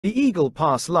The Eagle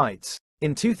Pass lights.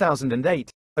 In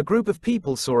 2008, a group of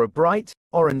people saw a bright,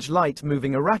 orange light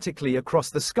moving erratically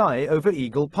across the sky over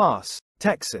Eagle Pass,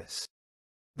 Texas.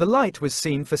 The light was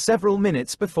seen for several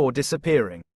minutes before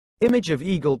disappearing. Image of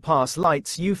Eagle Pass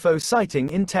lights UFO sighting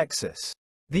in Texas.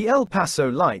 The El Paso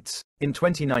lights. In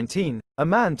 2019, a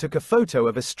man took a photo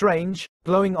of a strange,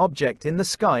 glowing object in the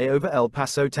sky over El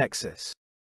Paso, Texas.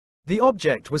 The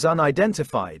object was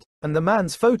unidentified, and the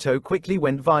man's photo quickly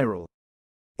went viral.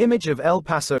 Image of El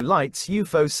Paso lights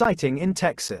UFO sighting in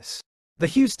Texas. The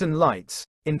Houston lights.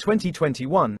 In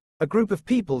 2021, a group of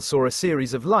people saw a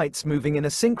series of lights moving in a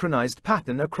synchronized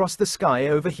pattern across the sky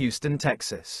over Houston,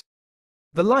 Texas.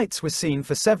 The lights were seen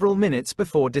for several minutes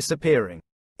before disappearing.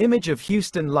 Image of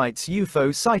Houston lights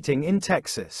UFO sighting in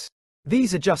Texas.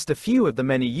 These are just a few of the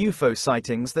many UFO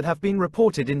sightings that have been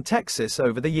reported in Texas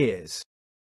over the years.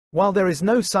 While there is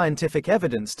no scientific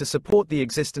evidence to support the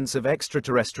existence of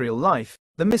extraterrestrial life,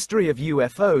 the mystery of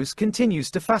UFOs continues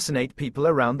to fascinate people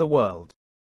around the world.